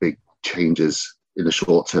big changes in the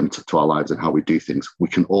short term to our lives and how we do things. We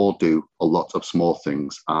can all do a lot of small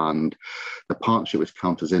things. And the partnership with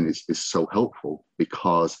Count Us In is so helpful,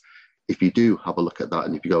 because if you do have a look at that,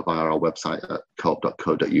 and if you go via our website at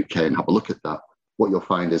coop.co.uk and have a look at that, what you'll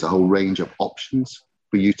find is a whole range of options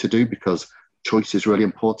for you to do, because choice is really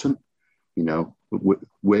important.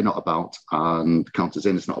 We're not about, and Count Us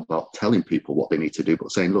In is not about telling people what they need to do,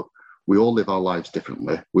 but saying, look, we all live our lives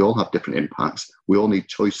differently. We all have different impacts. We all need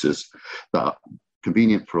choices that are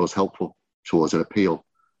convenient for us, helpful to us, and appeal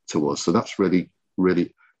to us. So that's really,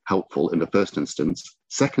 really helpful in the first instance.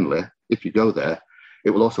 Secondly, if you go there, it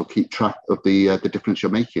will also keep track of the difference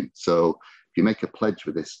you're making. So if you make a pledge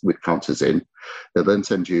with Count Us In, they'll then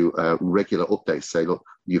send you regular updates. Say, look,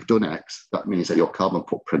 you've done X. That means that your carbon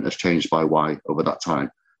footprint has changed by Y over that time.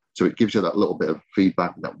 So it gives you that little bit of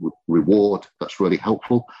feedback, that reward that's really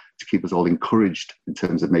helpful to keep us all encouraged in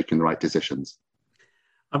terms of making the right decisions.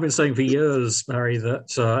 I've been saying for years, Barry,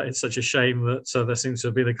 that it's such a shame that there seems to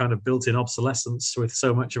have been a kind of built-in obsolescence with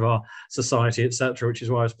so much of our society, etc., which is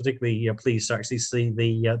why I was particularly pleased to actually see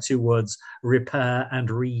the two words repair and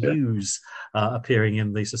reuse appearing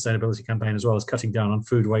in the sustainability campaign, as well as cutting down on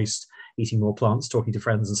food waste, eating more plants, talking to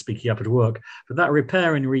friends and speaking up at work. But that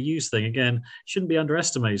repair and reuse thing, again, shouldn't be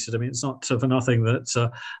underestimated. I mean, it's not for nothing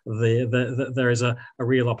that there is a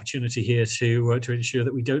real opportunity here to ensure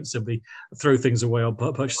that we don't simply throw things away or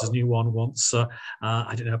purchase a new one once, a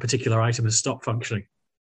particular item has stopped functioning.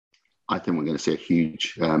 I think we're going to see a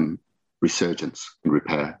huge resurgence in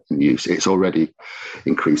repair and use. It's already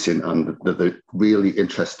increasing, and the really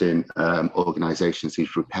interesting organisations,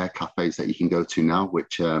 these repair cafes that you can go to now,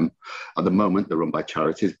 which at the moment they're run by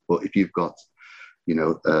charities, but if you've got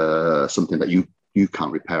something that you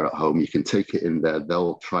can't repair at home, you can take it in there.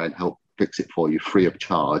 They'll try and help fix it for you free of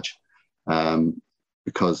charge,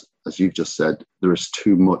 because as you've just said, there is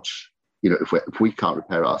too much. If we can't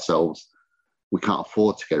repair it ourselves, we can't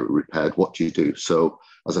afford to get it repaired. What do you do? So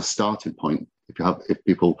as a starting point, if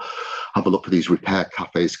people have a look for these repair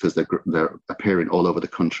cafes, because they're appearing all over the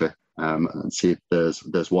country, and see if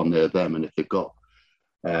there's one near them, and if they've got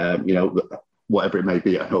whatever it may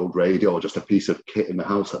be, an old radio or just a piece of kit in the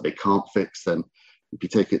house that they can't fix, then if you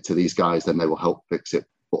take it to these guys, then they will help fix it.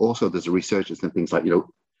 But also there's a resurgence in things like,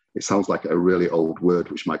 it sounds like a really old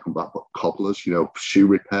word which might come back, but cobblers, shoe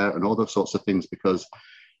repair and all those sorts of things, because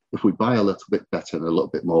if we buy a little bit better and a little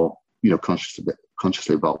bit more,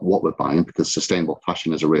 consciously about what we're buying, because sustainable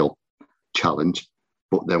fashion is a real challenge,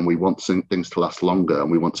 but then we want some things to last longer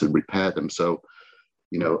and we want to repair them. So,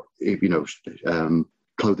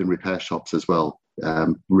 clothing repair shops as well,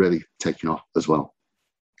 really taking off as well.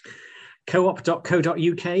 coop.co.uk,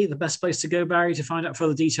 the best place to go, Barry, to find out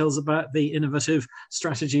further details about the innovative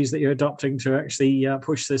strategies that you're adopting to actually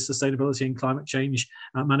push this sustainability and climate change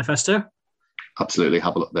manifesto? absolutely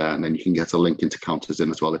have a look there, and then you can get a link into Counters In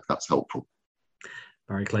as well if that's helpful.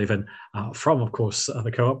 Barry Clavin from, of course,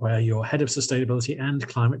 the Co-op, where you're head of sustainability and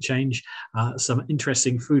climate change. Some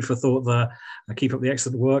interesting food for thought there. Keep up the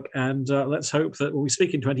excellent work, and let's hope that when we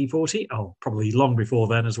speak in 2040, probably long before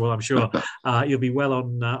then as well, I'm sure, you'll be well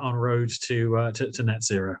on road to net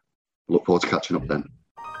zero. Look forward to catching up then.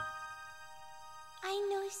 I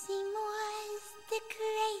know Seymour's the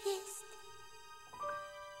greatest,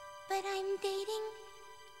 but I'm dating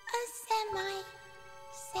a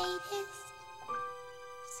semi-sadist.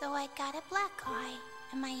 So I got a black eye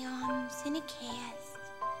and my arms in a cast.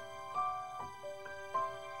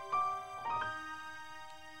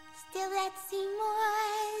 Still, that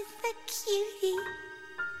Seymour's the cutie.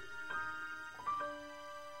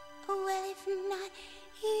 Well, if not,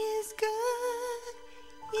 he is good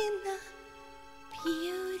in the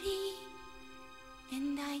beauty.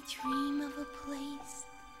 And I dream of a place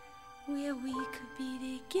where we could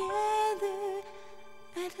be together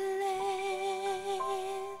at last.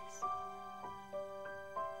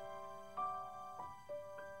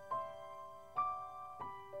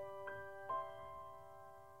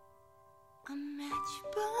 A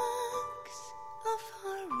matchbox of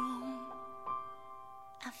our own,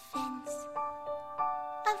 a fence,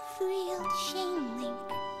 a three-year chain link,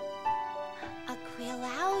 a grill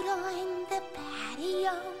out on the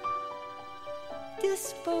patio,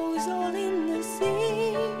 disposal in the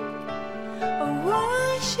sink, a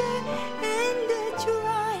washer and a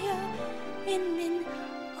dryer, and an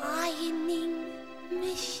ironing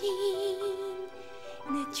machine,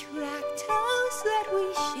 and a tract house that we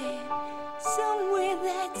share somewhere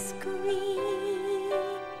that's green.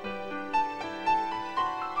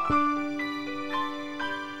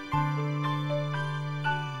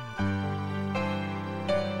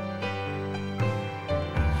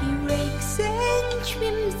 He rakes and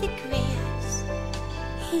trims the grass.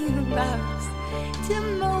 He loves to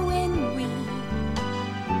mow and weed.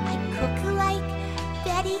 I cook like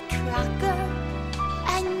Betty Crocker,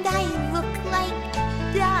 and I look like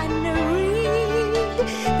Donna Reed.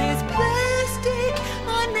 There's plastic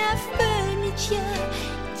on our furniture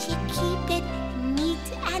to keep it neat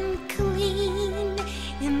and clean.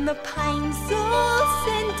 In the pine sol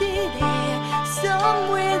scented air,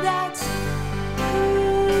 somewhere that's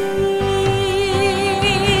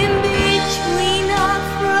between our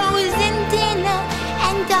frozen dinner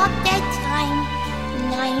and our bedtime,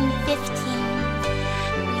 9:15.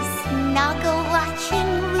 We snuggle watching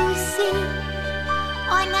Lucy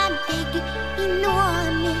on a big,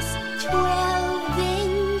 enormous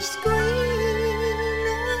 12-inch screen.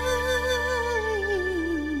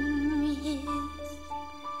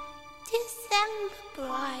 His December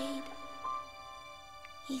bride,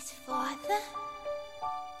 his father,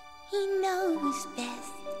 he knows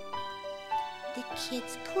best. The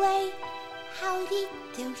kids play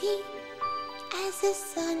howdy-doody as the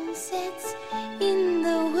sun sets in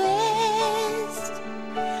the west.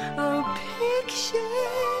 A picture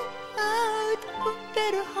out of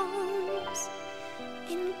better homes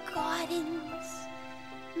in Gardens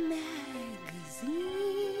magazine.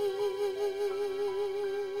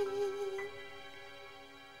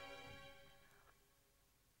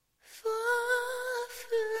 Far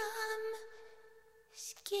from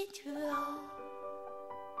Skid Row,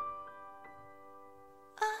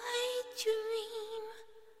 I dream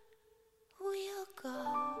we'll go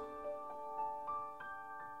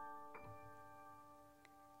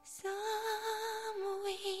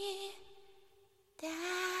somewhere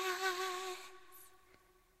that's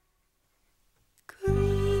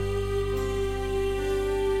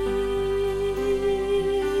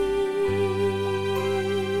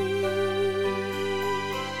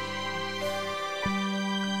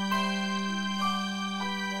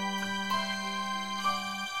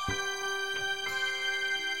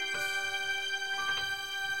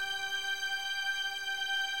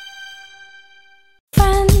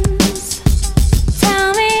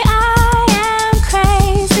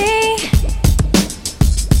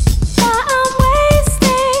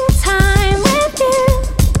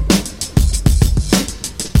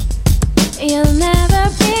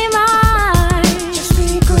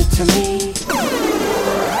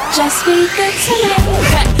Just be good to me.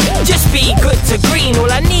 Just be good to green.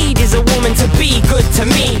 All I need is a woman to be good to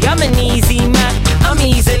me. I'm an easy man, I'm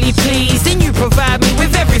easily pleased, and you provide me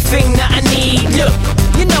with everything that I need. Look,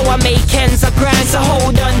 you know I make ends, I grind, so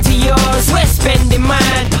hold on to yours. We're spending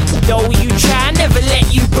mine. Though you try, never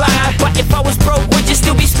let you buy. But if I was broke, would you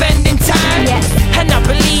still be spending time? Yes. And I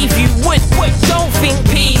believe you would. Don't think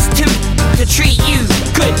P's too to treat you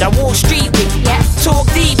good. I walk street with you, yes. Talk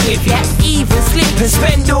deep with you, yes. even slip and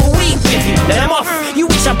spend all week with you, then I'm off. You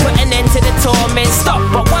wish I put an end to the torment, stop.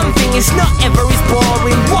 But one thing is not ever is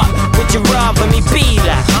boring. What would you rather me be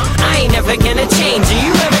like? I ain't never gonna change. Are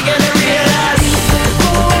you ever gonna realize?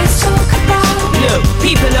 People always talk about. Look,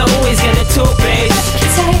 people are always gonna talk, babe.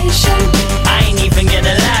 Reputation. I ain't even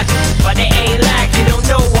gonna lie, but it ain't like you don't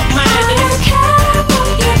know what mine I is. don't care what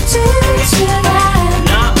you do to them.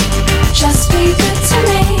 Nah, Just be good to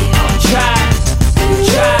me. I'll try.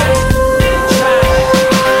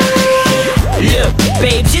 Look,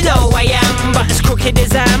 babes, you know I am, but as crooked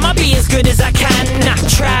as I am, I'll be as good as I can. I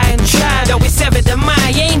try and try, though it's evident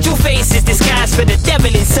my angel face is disguised for the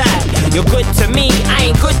devil inside. You're good to me,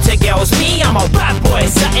 I ain't good to girls. Me, I'm a bad boy,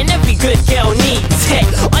 something every good girl needs. Hey,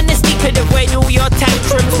 honesty could avoid all your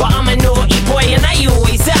tantrums, but I'm a naughty boy and I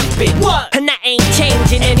always have been. What? And that ain't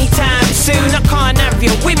changing anytime soon. I can't have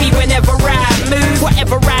you with me whenever I move.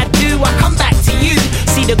 Whatever I do, I come back to you.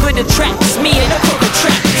 See the good attracts me and the crook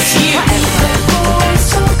attracts you. People always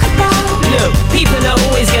talk about. Look, people are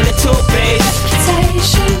always gonna talk, babe.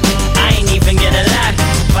 Reputation. I ain't even gonna lie,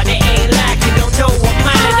 but it ain't like you don't know what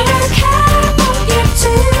I mine don't is. care what you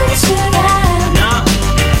do to them. Nah,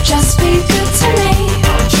 Just be good to me.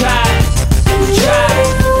 I'll try.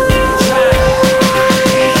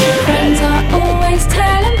 Friends are always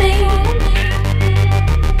telling me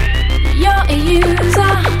you're a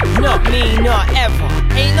user. Not me, not ever.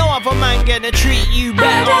 Ain't no other man gonna treat you I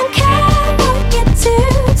better. don't care what you do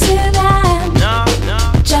to them. No,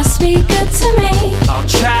 Just be good to me. I'll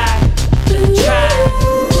try. Be good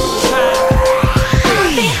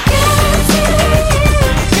to you.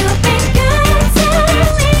 You'll be good to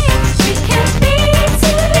me. We can be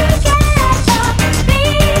together. Be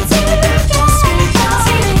together. Just be good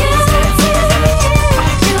to you.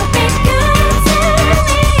 You'll be good to me.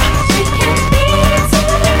 We can be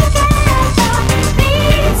together. Be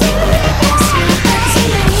together. Just be good to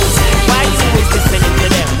me. Why you always listening to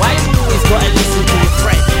them? Why you always gotta listen to your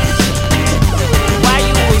friend? Why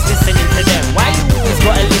you always listening to them? Why you always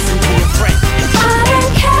gotta listen to your friend? I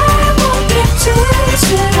don't care what you do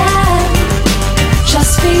to them.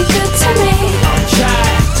 Just be good to me. I'll try.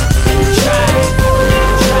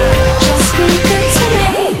 Just be good to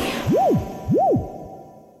me.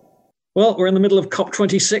 Well, we're in the middle of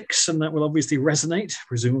COP26, and that will obviously resonate,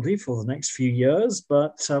 presumably, for the next few years.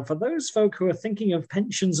 But for those folk who are thinking of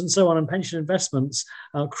pensions and so on and pension investments,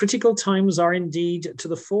 critical times are indeed to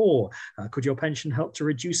the fore. Could your pension help to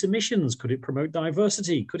reduce emissions? Could it promote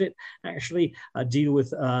diversity? Could it actually deal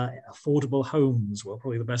with affordable homes? Well,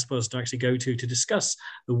 probably the best person to actually go to discuss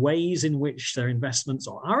the ways in which their investments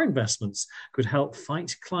or our investments could help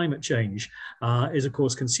fight climate change is, of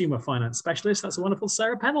course, consumer finance specialist. That's a wonderful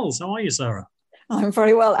Sarah Pennells. How are you, Sarah? I'm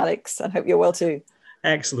very well, Alex. I hope you're well too.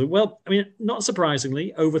 Excellent. Well, I mean, not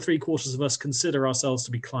surprisingly, over 3/4 of us consider ourselves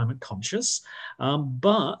to be climate conscious.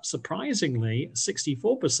 But surprisingly,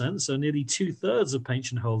 64%, so nearly 2/3 of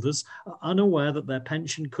pension holders, are unaware that their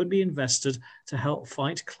pension could be invested to help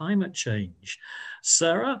fight climate change.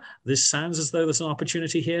 Sarah, this sounds as though there's an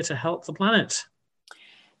opportunity here to help the planet.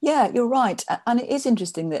 Yeah, you're right. And it is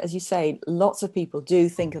interesting that, as you say, lots of people do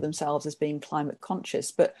think of themselves as being climate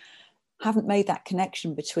conscious, but haven't made that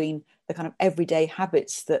connection between the kind of everyday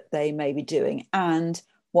habits that they may be doing and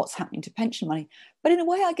what's happening to pension money. But in a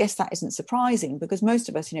way, I guess that isn't surprising because most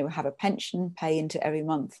of us, have a pension, pay into every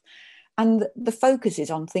month. And the focus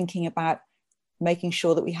is on thinking about making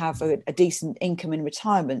sure that we have a decent income in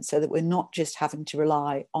retirement so that we're not just having to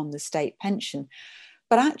rely on the state pension.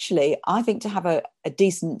 But actually, I think to have a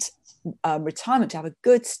decent retirement, to have a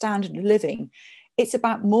good standard of living, it's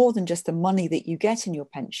about more than just the money that you get in your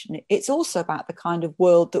pension. It's also about the kind of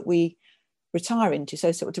world that we retire into.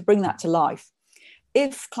 So to bring that to life,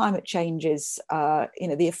 if climate change is, the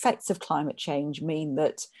effects of climate change mean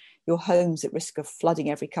that your home's at risk of flooding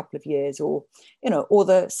every couple of years, or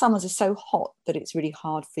the summers are so hot that it's really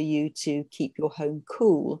hard for you to keep your home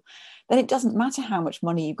cool, then it doesn't matter how much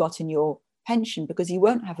money you got in your pension because you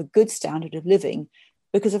won't have a good standard of living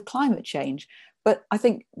because of climate change. But I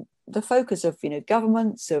think the focus of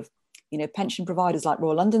governments, of pension providers like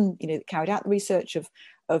Royal London, that carried out the research, of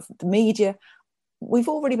the media, we've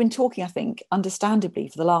already been talking, I think, understandably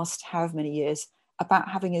for the last however many years about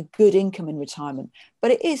having a good income in retirement.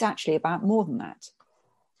 But it is actually about more than that.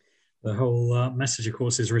 The whole message, of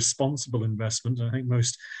course, is responsible investment. I think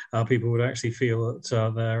most people would actually feel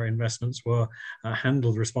that their investments were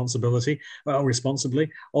handled responsibly.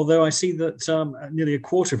 Although I see that nearly a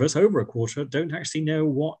quarter of us, over a quarter, don't actually know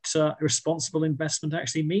what responsible investment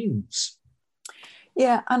actually means.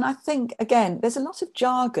 Yeah, and I think, again, there's a lot of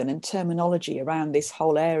jargon and terminology around this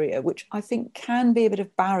whole area, which I think can be a bit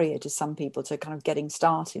of barrier to some people to kind of getting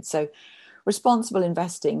started. So responsible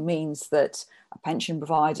investing means that a pension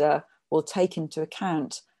provider will take into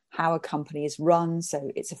account how a company is run,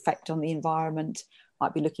 so its effect on the environment,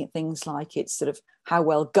 might be looking at things like its sort of how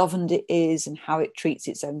well governed it is and how it treats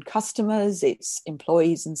its own customers, its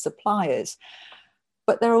employees and suppliers.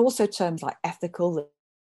 But there are also terms like ethical,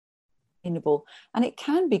 sustainable, and it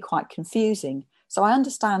can be quite confusing. So I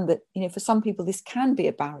understand that, for some people this can be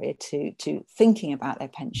a barrier to thinking about their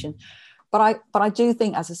pension. But I do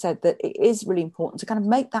think, as I said, that it is really important to kind of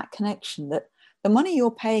make that connection that the money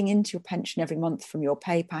you're paying into your pension every month from your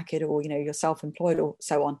pay packet, or you're self-employed or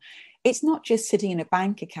so on, it's not just sitting in a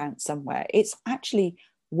bank account somewhere. It's actually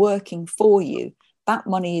working for you. That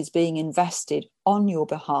money is being invested on your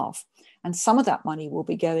behalf. And some of that money will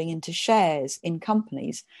be going into shares in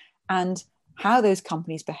companies. And how those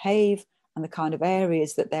companies behave and the kind of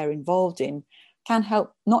areas that they're involved in can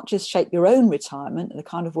help not just shape your own retirement and the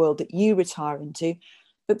kind of world that you retire into,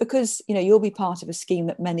 but because you'll be part of a scheme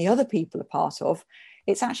that many other people are part of,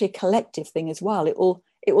 it's actually a collective thing as well. It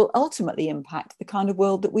will ultimately impact the kind of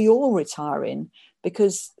world that we all retire in,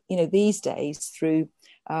 because these days, through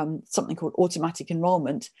something called automatic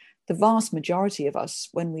enrolment, the vast majority of us,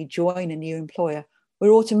 when we join a new employer,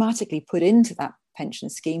 we're automatically put into that pension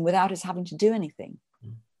scheme without us having to do anything.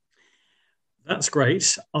 That's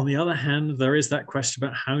great. On the other hand, there is that question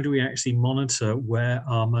about how do we actually monitor where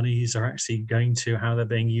our monies are actually going to, how they're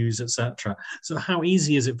being used, etc. So how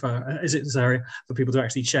easy is it, Sarah, for people to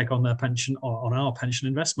actually check on their pension or on our pension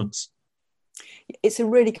investments? It's a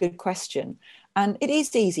really good question. And it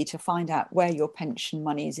is easy to find out where your pension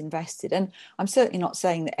money is invested. And I'm certainly not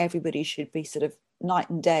saying that everybody should be sort of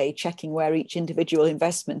night and day checking where each individual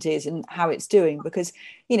investment is and how it's doing, because,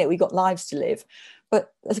 we've got lives to live.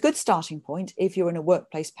 But as a good starting point, if you're in a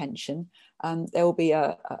workplace pension, there will be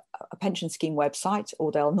a pension scheme website,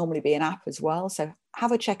 or there'll normally be an app as well. So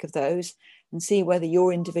have a check of those and see whether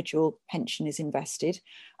your individual pension is invested.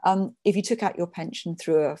 If you took out your pension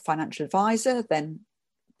through a financial advisor, then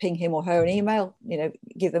ping him or her an email,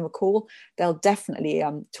 give them a call. They'll definitely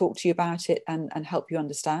talk to you about it and help you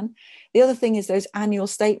understand. The other thing is those annual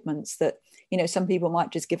statements that, some people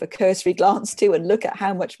might just give a cursory glance to and look at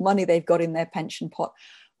how much money they've got in their pension pot.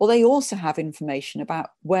 Well, they also have information about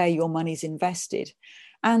where your money's invested.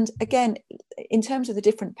 And again, in terms of the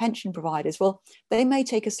different pension providers, well, they may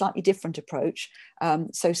take a slightly different approach.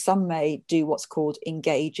 So some may do what's called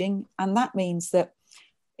engaging. And that means that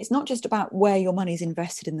it's not just about where your money is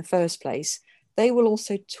invested in the first place. They will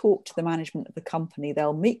also talk to the management of the company.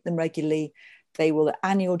 They'll meet them regularly. They will, at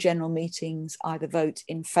annual general meetings, either vote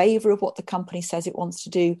in favour of what the company says it wants to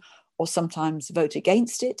do, or sometimes vote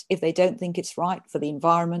against it if they don't think it's right for the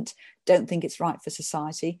environment, don't think it's right for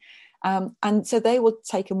society. And so they will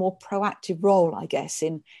take a more proactive role, I guess,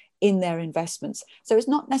 in their investments. So it's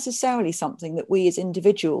not necessarily something that we as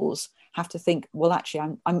individuals have to think, well,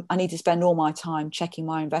 actually, I need to spend all my time checking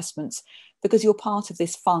my investments, because you're part of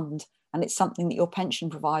this fund and it's something that your pension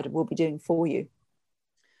provider will be doing for you.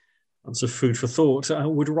 Lots of food for thought.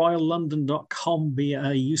 Would royallondon.com be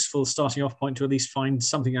a useful starting off point to at least find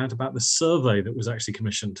something out about the survey that was actually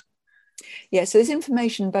commissioned? Yeah, so there's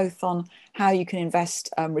information both on how you can invest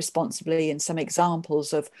responsibly and some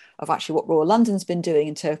examples of actually what Royal London's been doing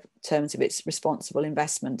in terms of its responsible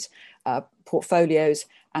investment portfolios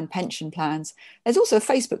and pension plans. There's also a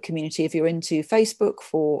Facebook community if you're into Facebook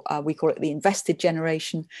for, we call it the invested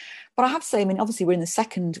generation. But I have to say, obviously we're in the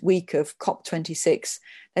second week of COP26.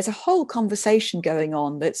 There's a whole conversation going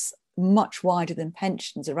on that's much wider than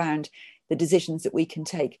pensions around the decisions that we can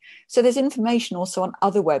take. So there's information also on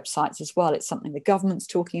other websites as well. It's something the government's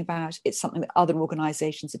talking about. It's something that other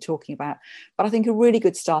organisations are talking about. But I think a really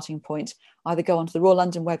good starting point, either go onto the Royal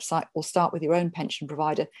London website or start with your own pension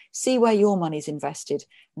provider, see where your money's invested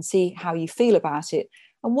and see how you feel about it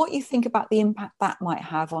and what you think about the impact that might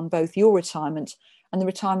have on both your retirement and the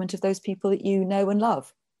retirement of those people that you know and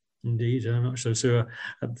love. Indeed, I'm not so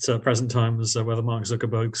at present times whether Mark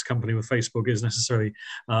Zuckerberg's company with Facebook is necessarily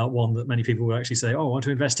one that many people will actually say, oh, I want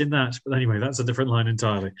to invest in that. But anyway, that's a different line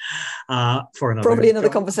entirely for another. Probably another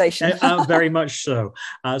conversation. Very much so.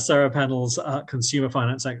 Sarah Pennell's consumer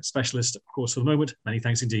finance specialist, of course, for the moment. Many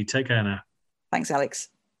thanks indeed. Take care now. Thanks, Alex.